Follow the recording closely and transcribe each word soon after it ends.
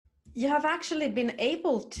You have actually been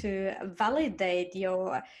able to validate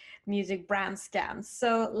your music brand scans.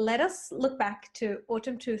 So let us look back to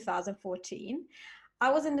autumn 2014.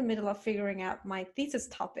 I was in the middle of figuring out my thesis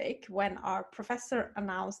topic when our professor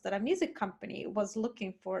announced that a music company was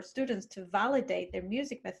looking for students to validate their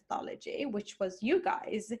music methodology, which was you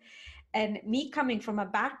guys. And me coming from a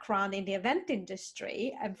background in the event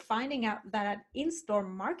industry and finding out that an in-store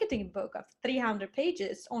marketing book of 300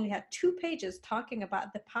 pages only had 2 pages talking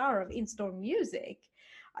about the power of in-store music,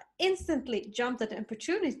 I instantly jumped at an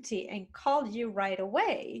opportunity and called you right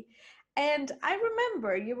away. And I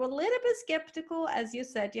remember you were a little bit skeptical, as you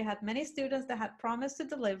said, you had many students that had promised to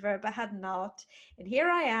deliver but had not. And here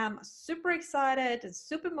I am, a super excited and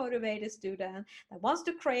super motivated student that wants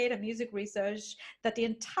to create a music research that the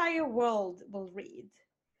entire world will read.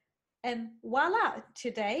 And voila,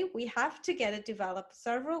 today we have together developed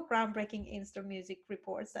several groundbreaking in-store music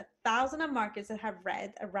reports that thousands of marketers have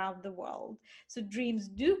read around the world. So dreams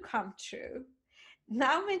do come true.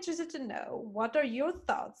 Now I'm interested to know, what are your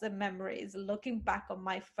thoughts and memories looking back on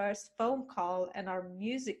my first phone call and our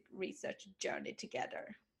music research journey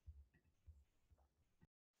together?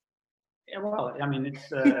 Yeah, well, I mean,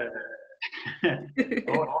 it's I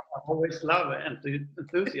always love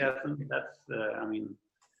enthusiasm. That's I mean,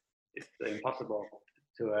 it's impossible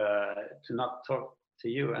to not talk to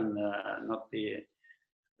you and not be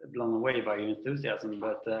blown away by your enthusiasm.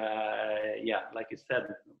 But yeah, like you said,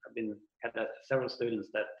 I've been had several students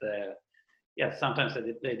that yeah, sometimes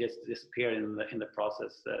they just disappear in the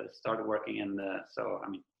process, started working, and so I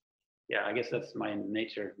mean, yeah, I guess that's my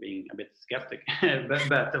nature, being a bit skeptic.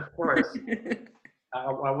 but of course,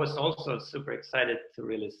 I was also super excited to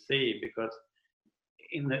really see, because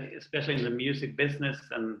especially in the music business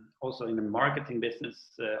and also in the marketing business,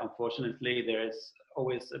 unfortunately, there is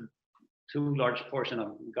always a too large portion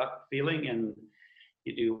of gut feeling, and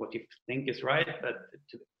you do what you think is right, but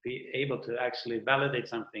to be able to actually validate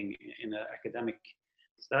something in an academic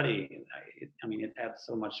study, I mean, it adds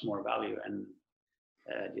so much more value. And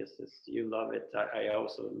just as you love it, I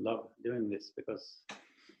also love doing this, because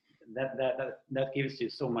that gives you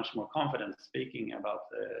so much more confidence speaking about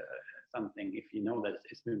something if you know that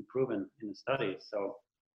it's been proven in a study. So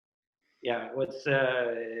yeah, what's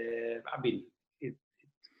I mean, it's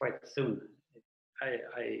quite soon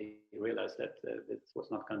I realized that this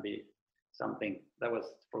was not going to be something that was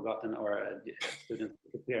forgotten or students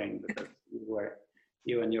disappearing, because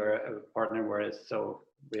you and your partner were so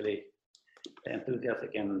really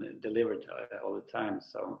enthusiastic and delivered all the time.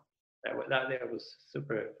 So that was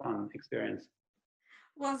super fun experience.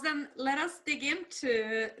 Well, then let us dig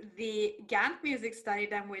into the Gant music study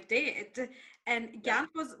that we did. And Gant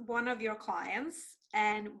was one of your clients,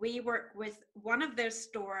 and we worked with one of their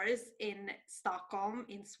stores in Stockholm,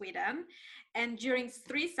 in Sweden. And during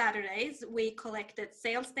 3 Saturdays, we collected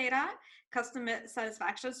sales data, customer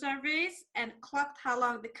satisfaction surveys, and clocked how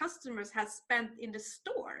long the customers had spent in the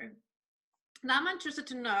store. Now I'm interested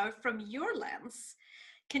to know, from your lens,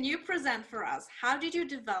 can you present for us, how did you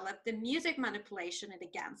develop the music manipulation in the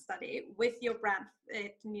GAN study with your brand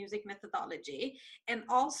music methodology? And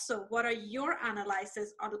also, what are your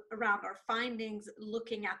analyses around our findings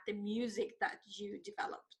looking at the music that you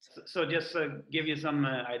developed? So just give you some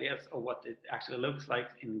ideas of what it actually looks like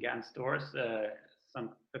in GAN stores.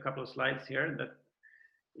 A couple of slides here that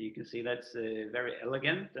you can see that's very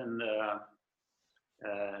elegant, and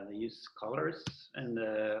they use colors and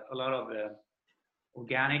a lot of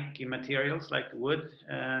organic materials like wood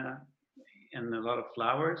and a lot of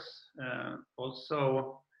flowers.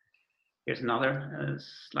 Also, here's another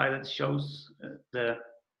slide that shows the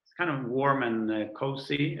kind of warm and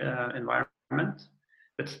cozy environment,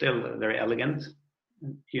 but still very elegant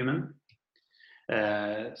and human.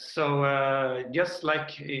 So just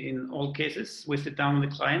like in all cases, we sit down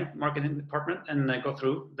with the client marketing department and go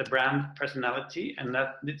through the brand personality, and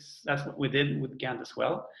that's what we did with Gant as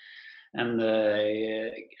well, and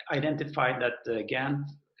identified that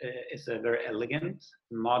Gant is a very elegant,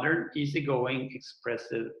 modern, easygoing,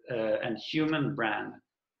 expressive, and human brand.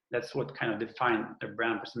 That's what kind of defined their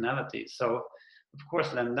brand personality. So of course,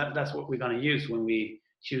 then that's what we're going to use when we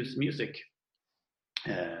choose music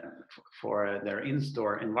for their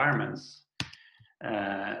in-store environments.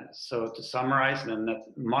 So to summarize, then, that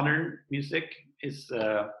modern music is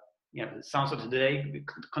the sounds of today,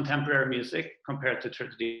 contemporary music compared to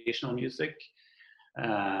traditional music.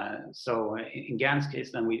 So in Gant's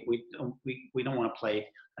case, then we don't want to play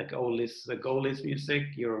like oldies music,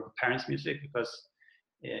 your parents' music, because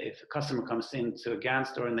if a customer comes into a Gant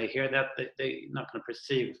store and they hear that, they're not going to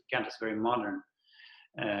perceive Gant as very modern.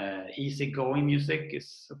 Easygoing music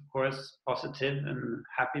is, of course, positive and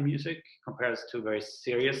happy music compared to very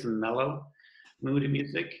serious and mellow, moody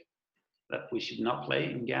music that we should not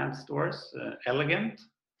play in GAN stores. Elegant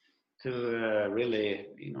to really,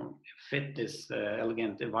 fit this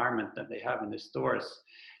elegant environment that they have in the stores.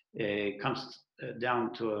 It comes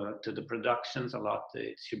down to the productions a lot.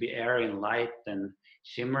 It should be airy and light and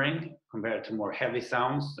shimmering compared to more heavy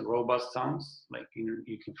sounds, robust sounds like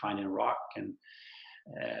you can find in rock and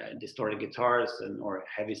distorted guitars or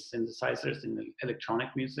heavy synthesizers in electronic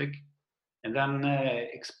music. And then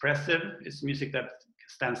expressive is music that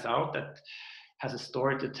stands out, that has a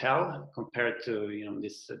story to tell compared to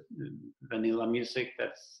this vanilla music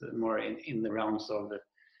that's more in the realms of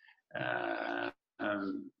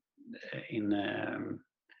in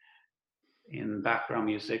background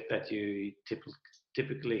music that you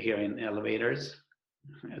typically hear in elevators,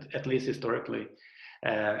 at least historically.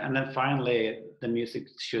 And then finally, the music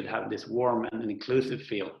should have this warm and inclusive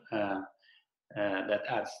feel that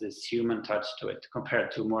adds this human touch to it, compared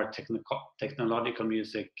to more technological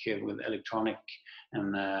music with electronic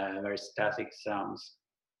and very static sounds.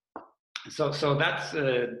 So that's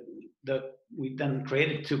we then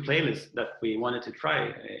created two playlists that we wanted to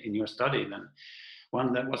try in your study. Then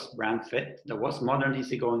one that was brand fit, that was modern,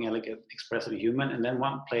 easygoing, elegant, expressive, human, and then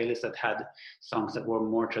one playlist that had songs that were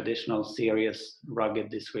more traditional, serious, rugged,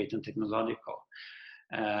 discreet, and technological.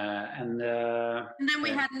 And then we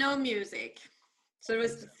had no music, so it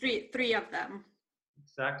was three of them.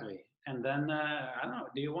 Exactly. And then I don't know.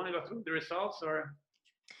 Do you want to go through the results or?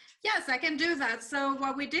 Yes, I can do that. So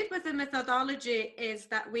what we did with the methodology is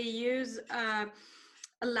that we use a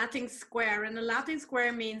Latin square, and a Latin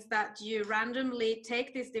square means that you randomly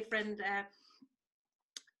take these different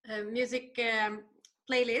music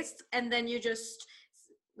playlists, and then you just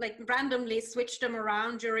like randomly switch them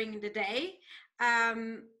around during the day.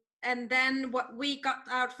 And then what we got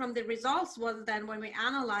out from the results was then when we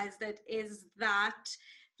analyzed it is that,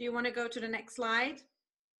 do you want to go to the next slide?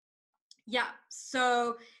 Yeah,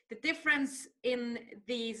 so the difference in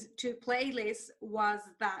these two playlists was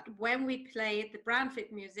that when we played the brand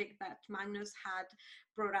fit music that Magnus had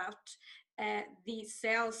brought out, the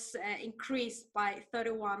sales increased by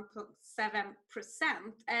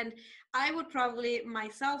 31.7%. And I would probably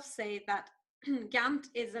myself say that Gant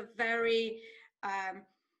is a very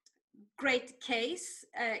great case.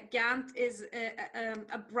 Gant is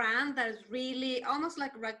a brand that is really almost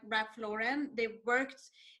like Ralph Lauren. They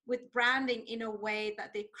worked with branding in a way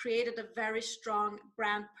that they created a very strong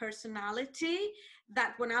brand personality,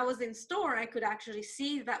 that when I was in store, I could actually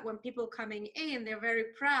see that when people coming in, they're very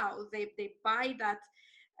proud. They buy that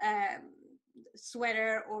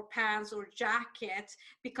sweater or pants or jacket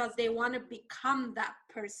because they want to become that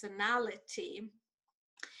personality.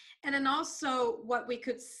 And then also what we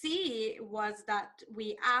could see was that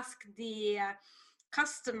we asked the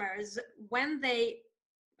customers when they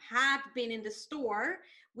had been in the store,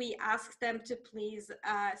 we asked them to please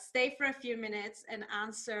stay for a few minutes and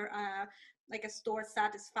answer like a store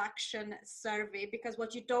satisfaction survey, because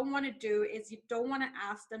what you don't want to do is you don't want to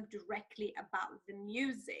ask them directly about the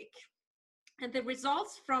music. And the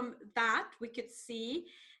results from that, we could see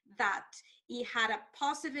that it had a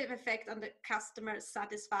positive effect on the customer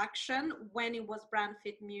satisfaction when it was brand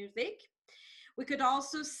fit music. We could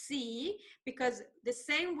also see, because the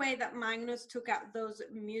same way that Magnus took out those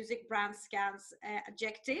music brand scans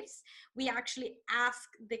adjectives, we actually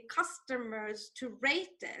asked the customers to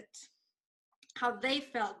rate it, how they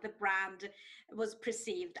felt the brand was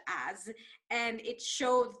perceived as. And it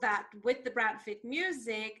showed that with the brand fit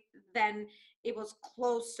music, then it was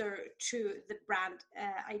closer to the brand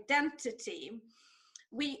identity.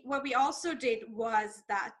 What we also did was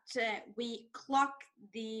that we clocked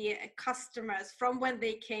the customers from when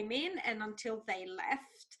they came in and until they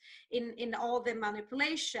left in all the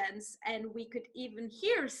manipulations, and we could even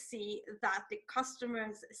here see that the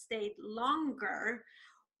customers stayed longer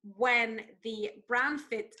when the brand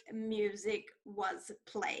fit music was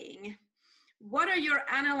playing. What are your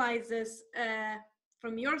analyses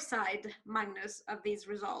from your side, Magnus, of these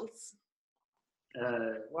results?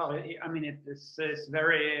 Well, I mean, it's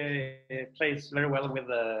very plays very well with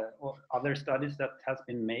other studies that has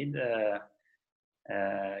been made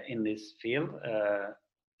in this field,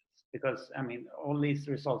 because I mean, all these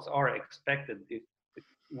results are expected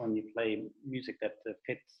when you play music that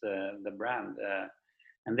fits the brand,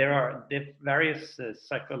 and there are various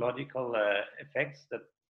psychological effects that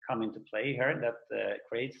come into play here that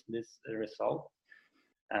creates this result.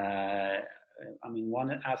 I mean,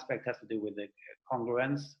 one aspect has to do with the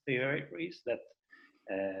congruence theories, that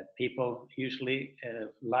people usually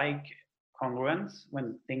like congruence,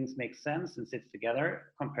 when things make sense and sits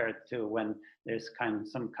together, compared to when there's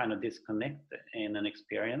some kind of disconnect in an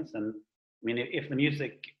experience. And I mean, if the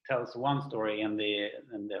music tells one story and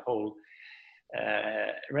the whole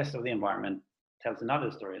rest of the environment tells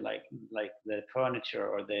another story, like the furniture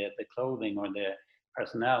or the clothing or the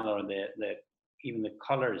personnel or the even the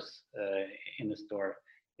colors in the store,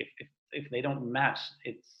 if they don't match,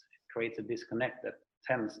 it creates a disconnect that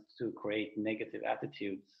tends to create negative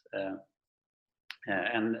attitudes.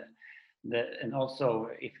 And also,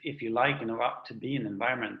 if you like to be in an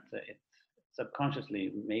environment, it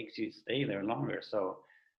subconsciously makes you stay there longer. So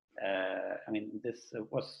I mean, this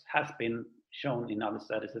has been shown in other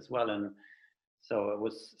studies as well, and so it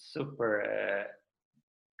was super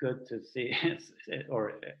good to see, or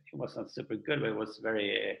it was not super good, but it was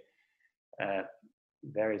very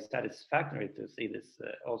very satisfactory to see this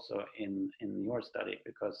also in your study,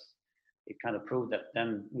 because it kind of proved that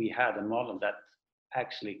then we had a model that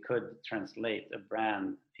actually could translate a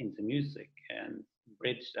brand into music and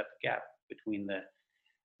bridge that gap between the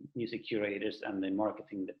music curators and the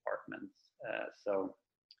marketing departments.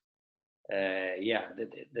 Yeah,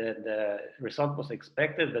 the result was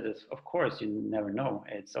expected, but of course you never know.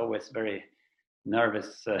 It's always very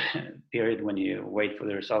nervous period when you wait for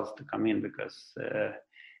the results to come in, because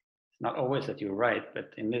it's not always that you're right, but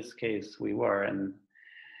in this case we were, and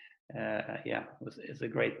yeah, it's a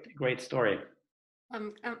great story.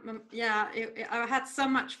 Yeah, I had so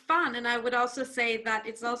much fun, and I would also say that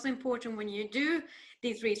it's also important when you do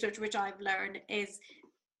these research, which I've learned, is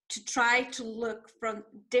to try to look from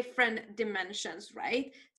different dimensions,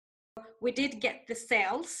 right? We did get the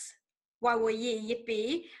sales, wow,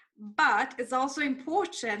 yippee, but it's also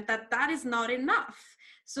important that is not enough.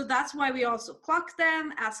 So that's why we also clock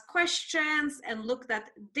them, ask questions, and looked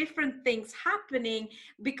at different things happening,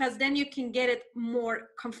 because then you can get it more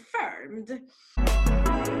confirmed.